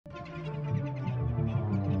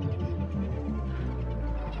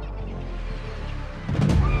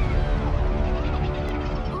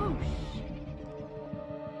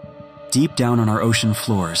Deep down on our ocean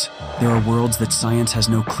floors, there are worlds that science has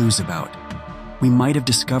no clues about. We might have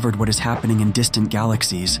discovered what is happening in distant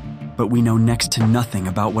galaxies, but we know next to nothing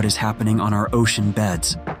about what is happening on our ocean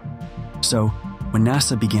beds. So, when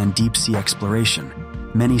NASA began deep-sea exploration,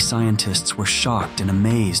 many scientists were shocked and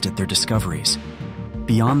amazed at their discoveries.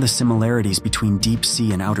 Beyond the similarities between deep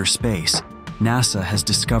sea and outer space, NASA has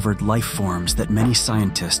discovered life forms that many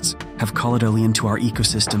scientists have called into our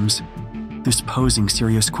ecosystems, thus posing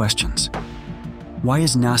serious questions. Why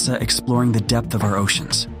is NASA exploring the depth of our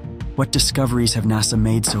oceans? What discoveries have NASA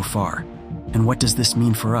made so far? And what does this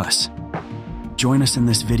mean for us? Join us in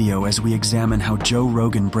this video as we examine how Joe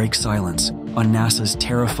Rogan breaks silence on NASA's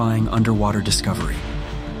terrifying underwater discovery.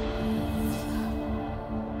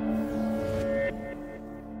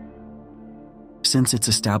 Since its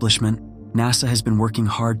establishment, NASA has been working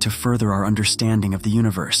hard to further our understanding of the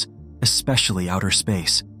universe, especially outer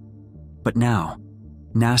space. But now,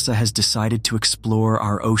 NASA has decided to explore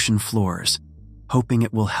our ocean floors, hoping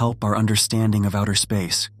it will help our understanding of outer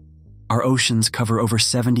space. Our oceans cover over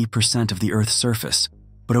 70% of the Earth's surface,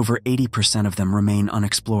 but over 80% of them remain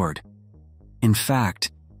unexplored. In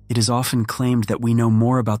fact, it is often claimed that we know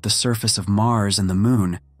more about the surface of Mars and the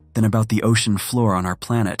Moon than about the ocean floor on our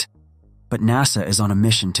planet. But NASA is on a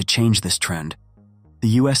mission to change this trend. The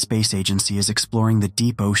U.S. Space Agency is exploring the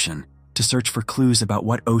deep ocean to search for clues about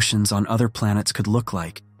what oceans on other planets could look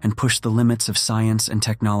like and push the limits of science and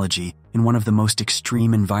technology in one of the most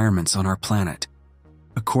extreme environments on our planet.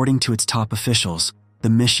 According to its top officials, the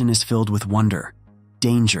mission is filled with wonder,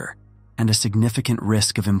 danger, and a significant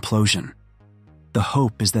risk of implosion. The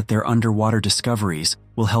hope is that their underwater discoveries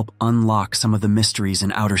will help unlock some of the mysteries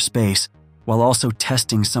in outer space, while also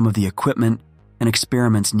testing some of the equipment and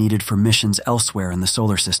experiments needed for missions elsewhere in the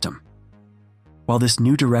solar system. While this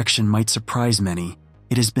new direction might surprise many,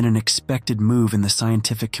 it has been an expected move in the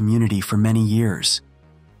scientific community for many years.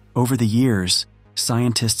 Over the years,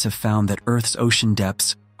 scientists have found that Earth's ocean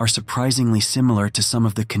depths are surprisingly similar to some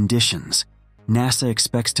of the conditions NASA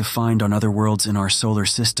expects to find on other worlds in our solar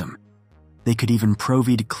system. They could even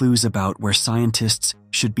provide clues about where scientists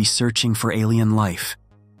should be searching for alien life.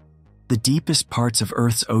 The deepest parts of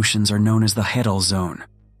Earth's oceans are known as the Hadal Zone,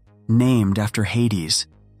 named after Hades,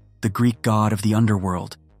 the Greek god of the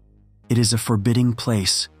underworld. It is a forbidding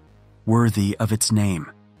place, worthy of its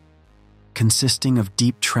name. Consisting of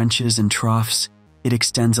deep trenches and troughs, it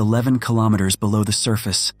extends 11 kilometers below the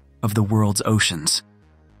surface of the world's oceans.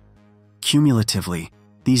 Cumulatively,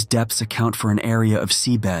 these depths account for an area of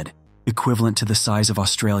seabed equivalent to the size of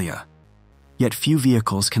Australia. Yet few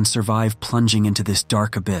vehicles can survive plunging into this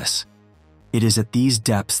dark abyss. It is at these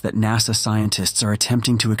depths that NASA scientists are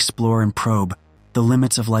attempting to explore and probe the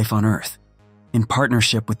limits of life on Earth, in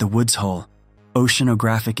partnership with the Woods Hole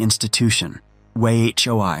Oceanographic Institution,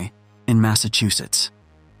 WHOI, in Massachusetts.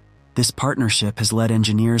 This partnership has led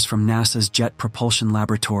engineers from NASA's Jet Propulsion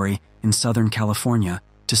Laboratory in Southern California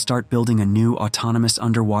to start building a new autonomous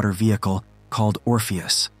underwater vehicle called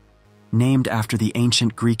Orpheus, named after the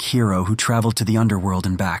ancient Greek hero who traveled to the underworld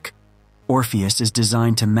and back. Orpheus is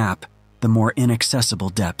designed to map the more inaccessible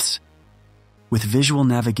depths. With visual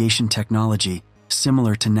navigation technology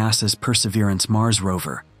similar to NASA's Perseverance Mars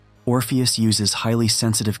rover, Orpheus uses highly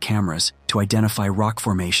sensitive cameras to identify rock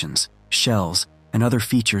formations, shells, and other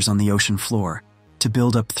features on the ocean floor to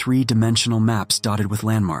build up three-dimensional maps dotted with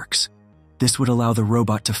landmarks. This would allow the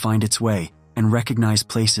robot to find its way and recognize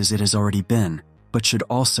places it has already been, but should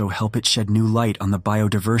also help it shed new light on the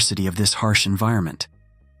biodiversity of this harsh environment.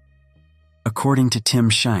 According to Tim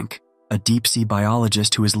Shank, a deep-sea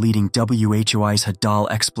biologist who is leading WHOI's Hadal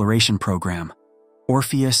exploration program,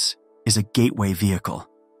 Orpheus is a gateway vehicle.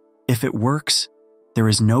 If it works, there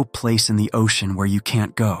is no place in the ocean where you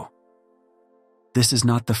can't go. This is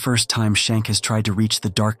not the first time Shank has tried to reach the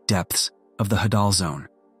dark depths of the Hadal Zone.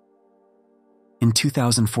 In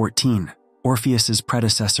 2014, Orpheus's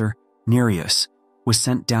predecessor, Nereus, was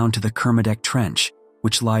sent down to the Kermadec Trench,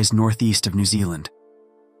 which lies northeast of New Zealand.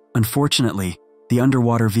 Unfortunately, the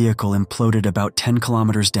underwater vehicle imploded about 10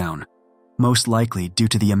 kilometers down, most likely due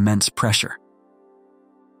to the immense pressure.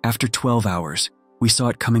 After 12 hours, we saw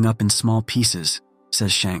it coming up in small pieces,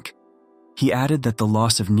 says Shank. He added that the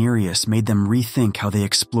loss of Nereus made them rethink how they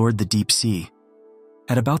explored the deep sea.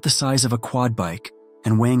 At about the size of a quad bike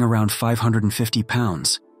and weighing around 550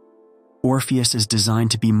 pounds, Orpheus is designed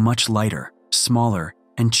to be much lighter, smaller,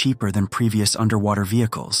 and cheaper than previous underwater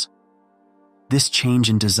vehicles. This change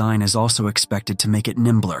in design is also expected to make it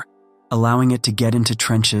nimbler, allowing it to get into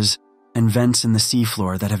trenches and vents in the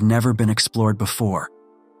seafloor that have never been explored before.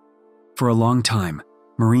 For a long time,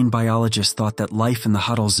 marine biologists thought that life in the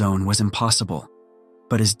Hadal Zone was impossible.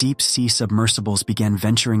 But as deep-sea submersibles began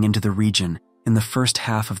venturing into the region in the first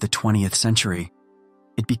half of the 20th century,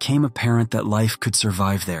 it became apparent that life could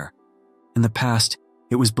survive there. In the past,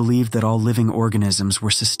 it was believed that all living organisms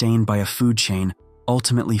were sustained by a food chain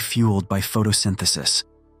ultimately fueled by photosynthesis.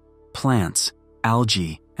 Plants,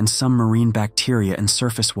 algae, and some marine bacteria in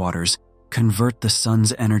surface waters convert the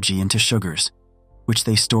sun's energy into sugars, which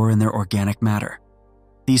they store in their organic matter.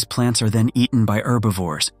 These plants are then eaten by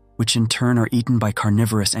herbivores, which in turn are eaten by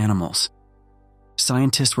carnivorous animals.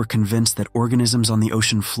 Scientists were convinced that organisms on the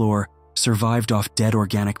ocean floor survived off dead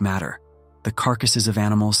organic matter, the carcasses of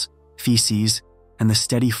animals, feces, and the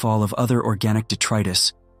steady fall of other organic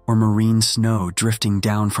detritus or marine snow drifting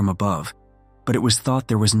down from above. But it was thought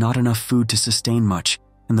there was not enough food to sustain much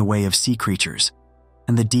in the way of sea creatures,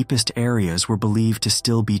 and the deepest areas were believed to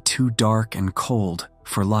still be too dark and cold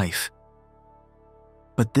for life.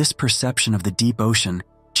 But this perception of the deep ocean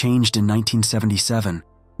changed in 1977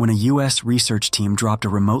 when a U.S. research team dropped a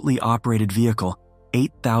remotely operated vehicle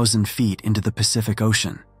 8,000 feet into the Pacific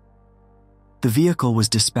Ocean. The vehicle was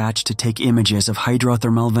dispatched to take images of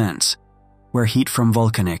hydrothermal vents, where heat from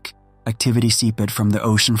volcanic activity seeped from the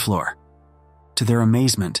ocean floor. To their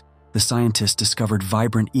amazement, the scientists discovered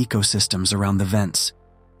vibrant ecosystems around the vents,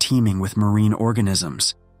 teeming with marine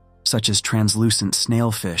organisms, such as translucent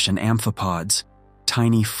snailfish and amphipods,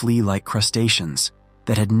 tiny flea-like crustaceans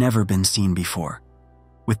that had never been seen before.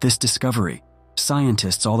 With this discovery,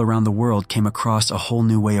 scientists all around the world came across a whole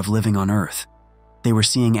new way of living on Earth. They were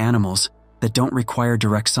seeing animals that don't require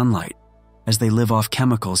direct sunlight, as they live off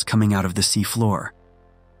chemicals coming out of the sea floor.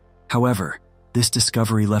 However, this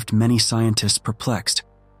discovery left many scientists perplexed.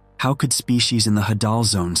 How could species in the Hadal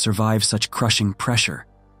Zone survive such crushing pressure?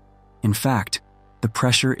 In fact, the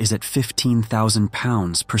pressure is at 15,000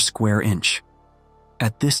 pounds per square inch.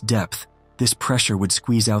 At this depth, this pressure would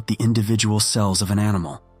squeeze out the individual cells of an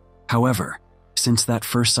animal. However, since that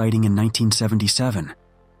first sighting in 1977,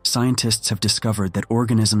 scientists have discovered that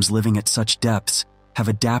organisms living at such depths have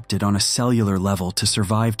adapted on a cellular level to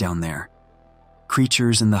survive down there.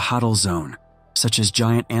 Creatures in the Hadal Zone, such as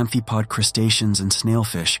giant amphipod crustaceans and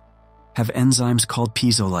snailfish, have enzymes called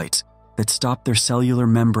piezolites that stop their cellular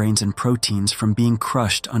membranes and proteins from being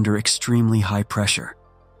crushed under extremely high pressure.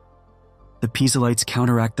 The piezolites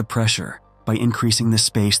counteract the pressure by increasing the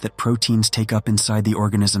space that proteins take up inside the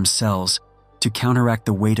organism's cells to counteract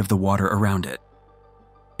the weight of the water around it.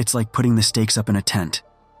 It's like putting the stakes up in a tent,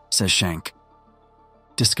 says Schenk.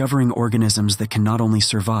 Discovering organisms that can not only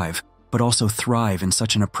survive, but also thrive in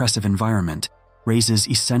such an oppressive environment raises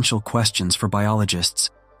essential questions for biologists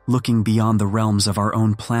looking beyond the realms of our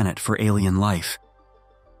own planet for alien life.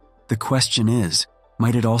 The question is,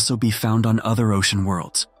 might it also be found on other ocean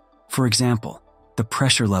worlds? For example, the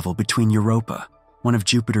pressure level between Europa, one of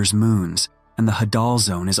Jupiter's moons, and the Hadal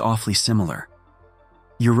Zone is awfully similar.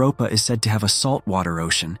 Europa is said to have a saltwater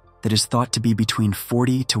ocean that is thought to be between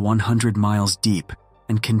 40 to 100 miles deep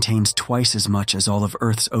and contains twice as much as all of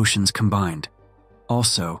Earth's oceans combined.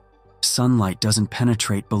 Also, sunlight doesn't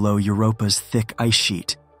penetrate below Europa's thick ice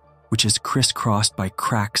sheet, which is crisscrossed by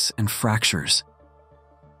cracks and fractures.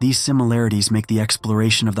 These similarities make the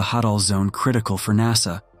exploration of the Hadal Zone critical for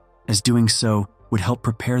NASA, as doing so would help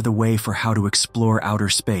prepare the way for how to explore outer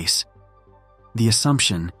space. The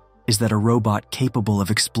assumption is that a robot capable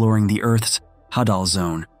of exploring the Earth's Hadal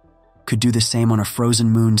Zone could do the same on a frozen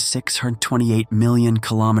moon 628 million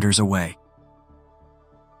kilometers away.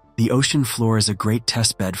 The ocean floor is a great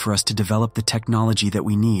testbed for us to develop the technology that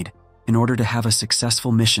we need in order to have a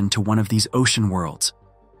successful mission to one of these ocean worlds,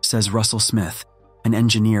 says Russell Smith, an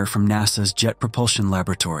engineer from NASA's Jet Propulsion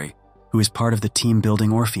Laboratory, who is part of the team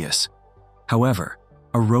building Orpheus. However,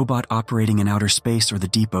 a robot operating in outer space or the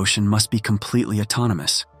deep ocean must be completely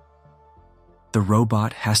autonomous. The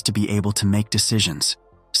robot has to be able to make decisions,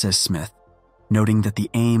 says Smith, noting that the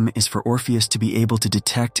aim is for Orpheus to be able to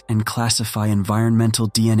detect and classify environmental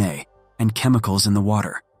DNA and chemicals in the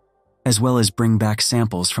water, as well as bring back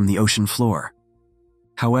samples from the ocean floor.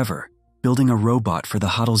 However, building a robot for the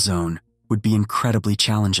Hadal Zone would be incredibly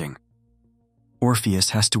challenging. Orpheus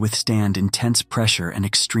has to withstand intense pressure and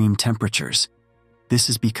extreme temperatures. This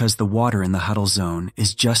is because the water in the Hadal Zone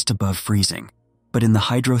is just above freezing, but in the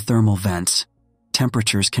hydrothermal vents,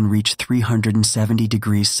 temperatures can reach 370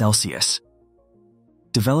 degrees Celsius.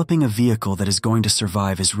 Developing a vehicle that is going to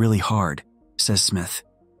survive is really hard, says Smith.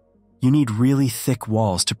 You need really thick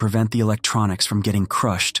walls to prevent the electronics from getting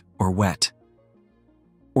crushed or wet.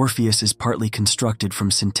 Orpheus is partly constructed from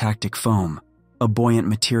syntactic foam, a buoyant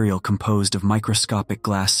material composed of microscopic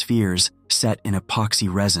glass spheres set in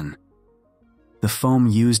epoxy resin. The foam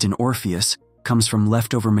used in Orpheus comes from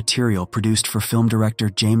leftover material produced for film director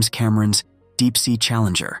James Cameron's Deep-Sea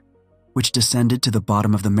Challenger, which descended to the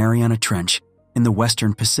bottom of the Mariana Trench in the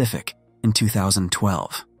Western Pacific in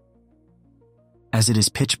 2012. As it is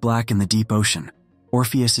pitch black in the deep ocean,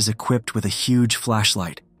 Orpheus is equipped with a huge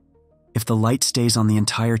flashlight. If the light stays on the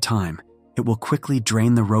entire time, it will quickly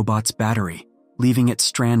drain the robot's battery, leaving it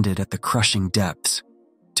stranded at the crushing depths.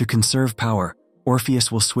 To conserve power,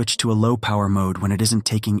 Orpheus will switch to a low-power mode when it isn't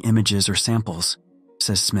taking images or samples,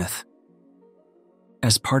 says Smith.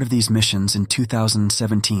 As part of these missions in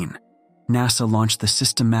 2017, NASA launched the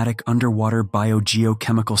Systematic Underwater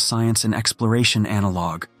Biogeochemical Science and Exploration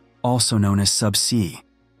Analog, also known as SubSea,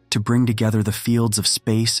 to bring together the fields of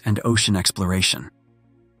space and ocean exploration.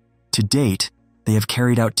 To date, they have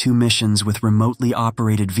carried out 2 missions with remotely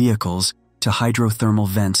operated vehicles to hydrothermal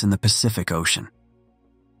vents in the Pacific Ocean.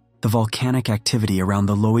 The volcanic activity around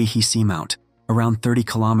the Loihi Seamount, around 30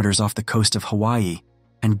 kilometers off the coast of Hawaii,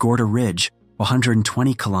 and Gorda Ridge,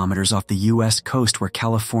 120 kilometers off the U.S. coast where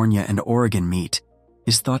California and Oregon meet,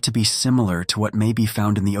 is thought to be similar to what may be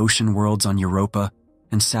found in the ocean worlds on Europa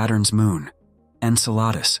and Saturn's moon,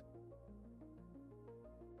 Enceladus.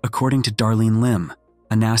 According to Darlene Lim,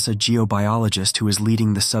 a NASA geobiologist who is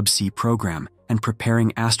leading the SubSea program and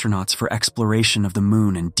preparing astronauts for exploration of the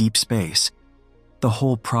moon and deep space, the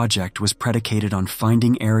whole project was predicated on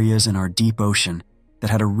finding areas in our deep ocean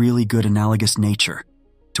that had a really good analogous nature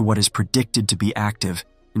to what is predicted to be active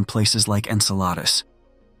in places like Enceladus.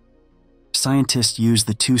 Scientists used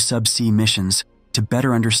the 2 SubSea missions to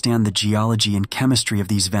better understand the geology and chemistry of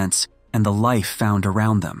these vents and the life found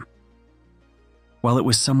around them. While it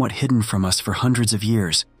was somewhat hidden from us for hundreds of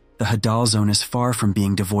years, the Hadal Zone is far from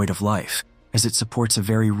being devoid of life, as it supports a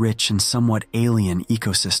very rich and somewhat alien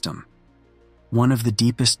ecosystem. One of the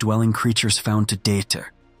deepest dwelling creatures found to date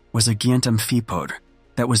was a giant amphipod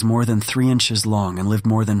that was more than 3 inches long and lived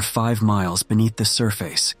more than 5 miles beneath the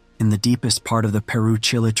surface in the deepest part of the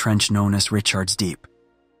Peru-Chile Trench known as Richards Deep.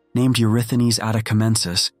 Named Eurythanes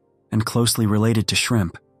atacamensis and closely related to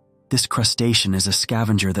shrimp, this crustacean is a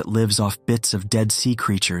scavenger that lives off bits of dead sea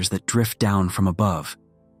creatures that drift down from above.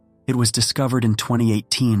 It was discovered in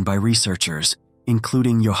 2018 by researchers,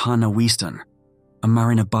 including Johanna Wieston, a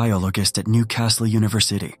marinebiologist at Newcastle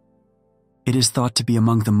University. It is thought to be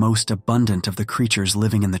among the most abundant of the creatures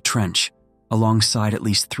living in the trench, alongside at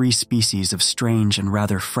least 3 species of strange and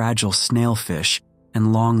rather fragile snailfish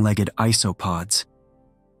and long-legged isopods.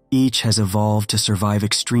 Each has evolved to survive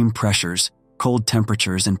extreme pressures, cold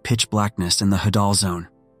temperatures, and pitch blackness in the Hadal Zone.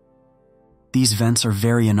 These vents are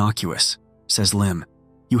very innocuous, says Lim.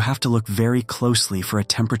 You have to look very closely for a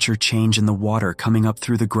temperature change in the water coming up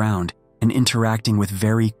through the ground and interacting with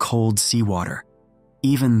very cold seawater.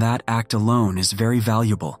 Even that act alone is very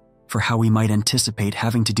valuable for how we might anticipate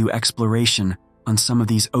having to do exploration on some of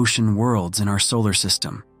these ocean worlds in our solar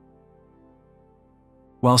system.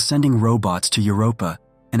 While sending robots to Europa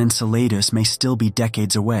and Enceladus may still be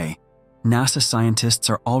decades away, NASA scientists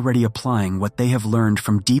are already applying what they have learned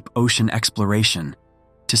from deep ocean exploration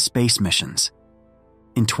to space missions.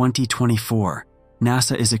 In 2024,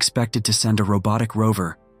 NASA is expected to send a robotic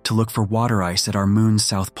rover to look for water ice at our moon's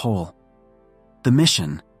south pole. The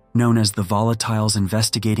mission, known as the Volatiles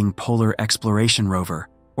Investigating Polar Exploration Rover,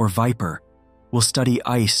 or VIPER, will study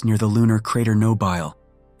ice near the lunar crater Nobile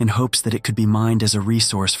in hopes that it could be mined as a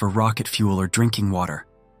resource for rocket fuel or drinking water.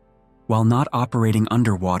 While not operating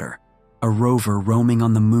underwater, a rover roaming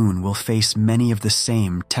on the moon will face many of the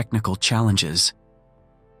same technical challenges.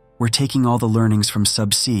 We're taking all the learnings from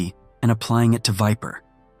SubSea and applying it to VIPER,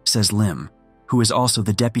 says Lim, who is also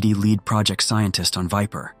the deputy lead project scientist on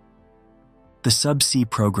VIPER. The SubSea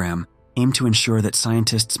program aimed to ensure that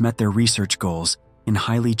scientists met their research goals in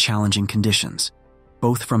highly challenging conditions,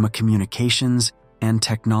 both from a communications and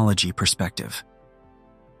technology perspective.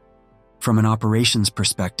 From an operations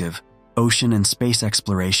perspective, ocean and space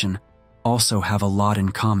exploration also have a lot in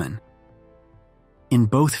common. In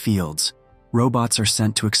both fields, robots are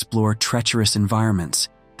sent to explore treacherous environments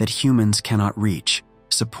that humans cannot reach,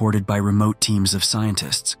 supported by remote teams of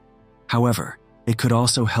scientists. However, it could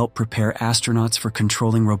also help prepare astronauts for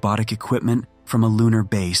controlling robotic equipment from a lunar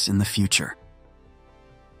base in the future.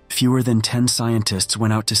 Fewer than 10 scientists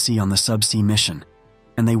went out to sea on the SubSea mission,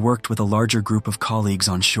 and they worked with a larger group of colleagues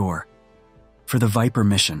on shore. For the VIPER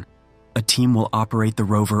mission, a team will operate the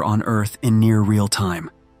rover on Earth in near real time.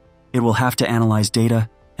 It will have to analyze data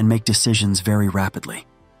and make decisions very rapidly.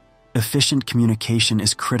 Efficient communication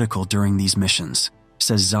is critical during these missions,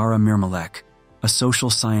 says Zara Mirmalek, a social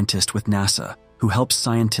scientist with NASA who helps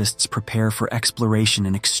scientists prepare for exploration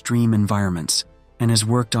in extreme environments and has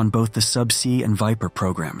worked on both the SubSea and VIPER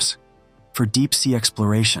programs. For deep-sea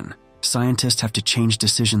exploration, scientists have to change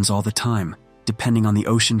decisions all the time, depending on the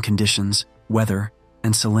ocean conditions, weather,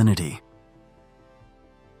 and salinity.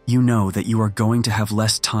 You know that you are going to have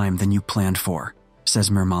less time than you planned for, says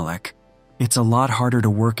Mirmalek. It's a lot harder to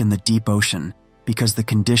work in the deep ocean because the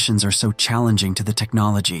conditions are so challenging to the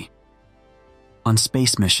technology. On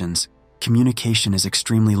space missions, communication is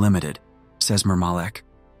extremely limited, says Mirmalek.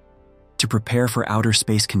 To prepare for outer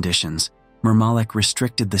space conditions, Mirmalek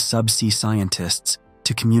restricted the subsea scientists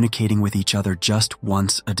to communicating with each other just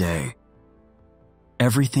once a day.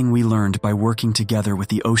 Everything we learned by working together with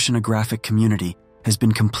the oceanographic community has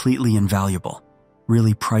been completely invaluable,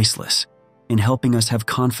 really priceless, in helping us have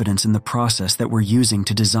confidence in the process that we're using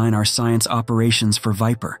to design our science operations for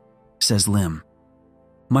Viper, says Lim.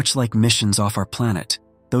 Much like missions off our planet,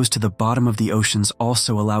 those to the bottom of the oceans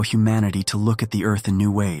also allow humanity to look at the Earth in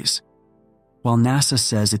new ways. While NASA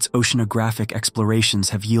says its oceanographic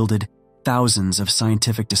explorations have yielded thousands of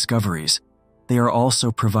scientific discoveries, they are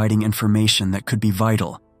also providing information that could be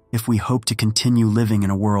vital if we hope to continue living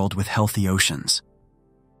in a world with healthy oceans.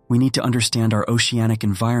 We need to understand our oceanic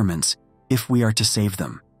environments if we are to save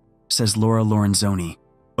them, says Laura Lorenzoni,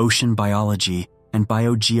 ocean biology and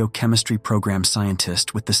biogeochemistry program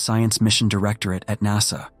scientist with the Science Mission Directorate at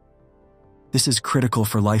NASA. This is critical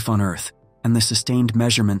for life on Earth, and the sustained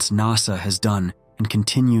measurements NASA has done and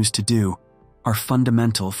continues to do are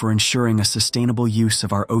fundamental for ensuring a sustainable use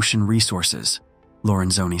of our ocean resources,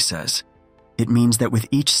 Lorenzoni says. It means that with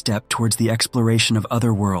each step towards the exploration of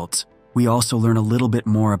other worlds, we also learn a little bit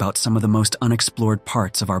more about some of the most unexplored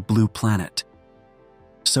parts of our blue planet.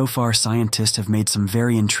 So far, scientists have made some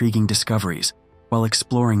very intriguing discoveries while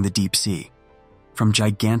exploring the deep sea, from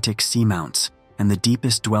gigantic seamounts and the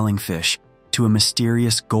deepest dwelling fish to a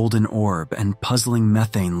mysterious golden orb and puzzling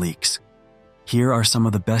methane leaks. Here are some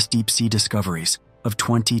of the best deep-sea discoveries of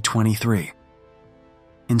 2023.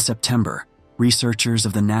 In September, researchers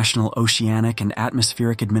of the National Oceanic and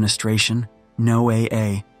Atmospheric Administration,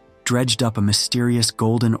 NOAA, dredged up a mysterious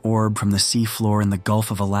golden orb from the seafloor in the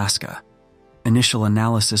Gulf of Alaska. Initial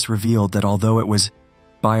analysis revealed that although it was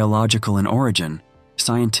biological in origin,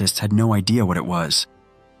 scientists had no idea what it was.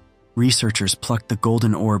 Researchers plucked the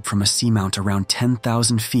golden orb from a seamount around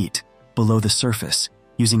 10,000 feet below the surface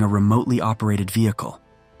using a remotely operated vehicle,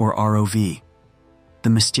 or ROV. The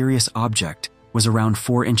mysterious object was around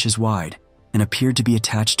 4 inches wide and appeared to be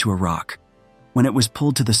attached to a rock. When it was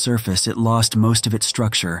pulled to the surface, it lost most of its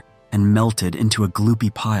structure and melted into a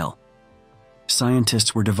gloopy pile.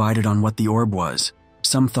 Scientists were divided on what the orb was.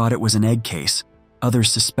 Some thought it was an egg case,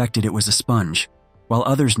 others suspected it was a sponge, while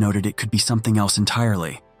others noted it could be something else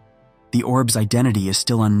entirely. The orb's identity is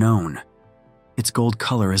still unknown. Its gold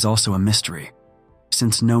color is also a mystery.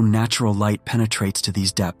 Since no natural light penetrates to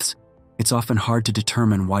these depths, it's often hard to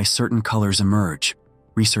determine why certain colors emerge,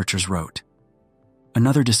 researchers wrote.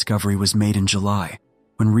 Another discovery was made in July,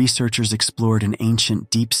 when researchers explored an ancient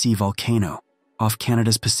deep-sea volcano off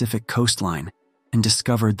Canada's Pacific coastline and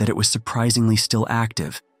discovered that it was surprisingly still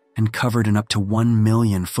active and covered in up to 1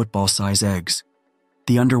 million football-size eggs.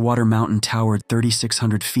 The underwater mountain towered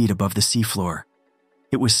 3,600 feet above the seafloor.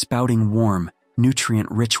 It was spouting warm,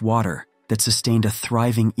 nutrient-rich water that sustained a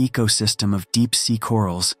thriving ecosystem of deep-sea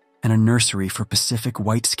corals and a nursery for Pacific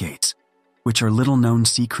whiteskates, which are little-known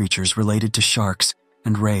sea creatures related to sharks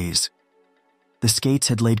and rays. The skates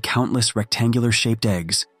had laid countless rectangular-shaped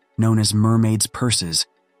eggs, known as mermaids' purses,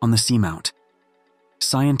 on the seamount.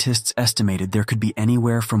 Scientists estimated there could be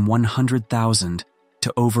anywhere from 100,000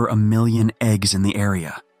 to over 1 million eggs in the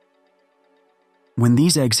area. When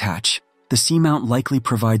these eggs hatch, the seamount likely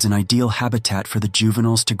provides an ideal habitat for the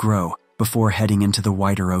juveniles to grow before heading into the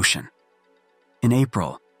wider ocean. In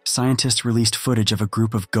April, scientists released footage of a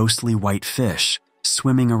group of ghostly white fish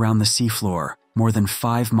swimming around the seafloor more than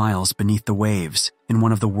 5 miles beneath the waves in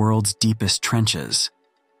one of the world's deepest trenches.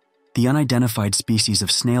 The unidentified species of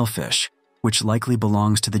snailfish, which likely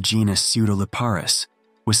belongs to the genus Pseudoliparis,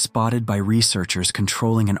 was spotted by researchers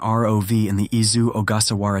controlling an ROV in the Izu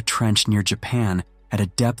Ogasawara Trench near Japan at a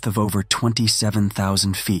depth of over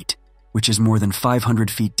 27,000 feet, which is more than 500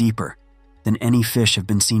 feet deeper than any fish have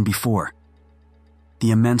been seen before.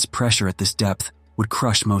 The immense pressure at this depth would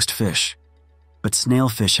crush most fish, but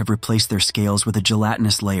snailfish have replaced their scales with a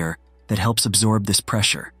gelatinous layer that helps absorb this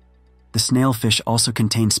pressure. The snailfish also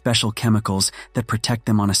contain special chemicals that protect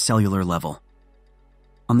them on a cellular level.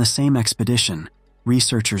 On the same expedition,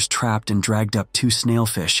 researchers trapped and dragged up 2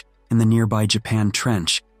 snailfish in the nearby Japan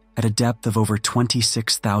Trench at a depth of over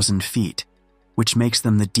 26,000 feet, which makes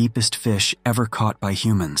them the deepest fish ever caught by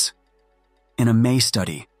humans. In a May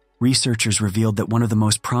study, researchers revealed that one of the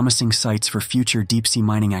most promising sites for future deep-sea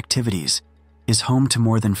mining activities is home to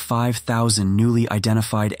more than 5,000 newly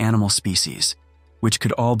identified animal species, which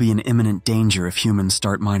could all be in imminent danger if humans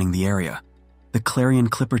start mining the area. The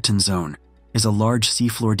Clarion-Clipperton Zone is a large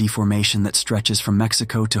seafloor deformation that stretches from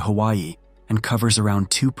Mexico to Hawaii and covers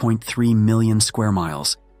around 2.3 million square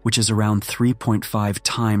miles, which is around 3.5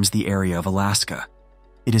 times the area of Alaska.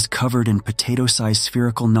 It is covered in potato-sized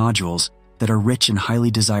spherical nodules that are rich in highly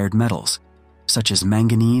desired metals, such as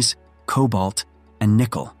manganese, cobalt, and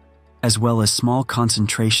nickel, as well as small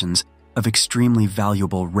concentrations of extremely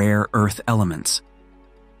valuable rare earth elements.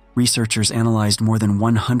 Researchers analyzed more than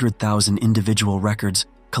 100,000 individual records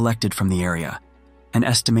collected from the area and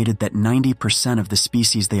estimated that 90% of the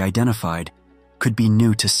species they identified could be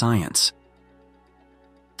new to science.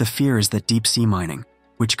 The fear is that deep-sea mining,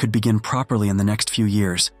 which could begin properly in the next few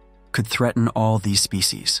years, could threaten all these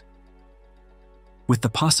species. With the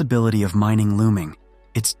possibility of mining looming,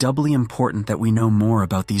 it's doubly important that we know more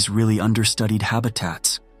about these really understudied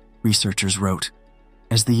habitats, researchers wrote.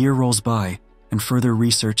 As the year rolls by and further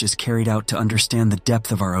research is carried out to understand the depth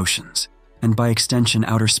of our oceans, and by extension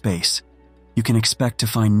outer space, you can expect to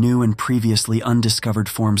find new and previously undiscovered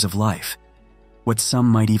forms of life, what some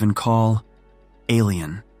might even call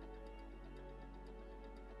alien.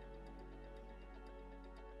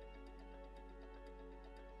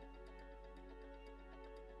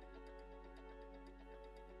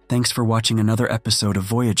 Thanks for watching another episode of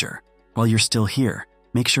Voyager. While you're still here,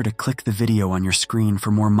 make sure to click the video on your screen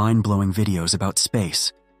for more mind-blowing videos about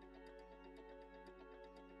space.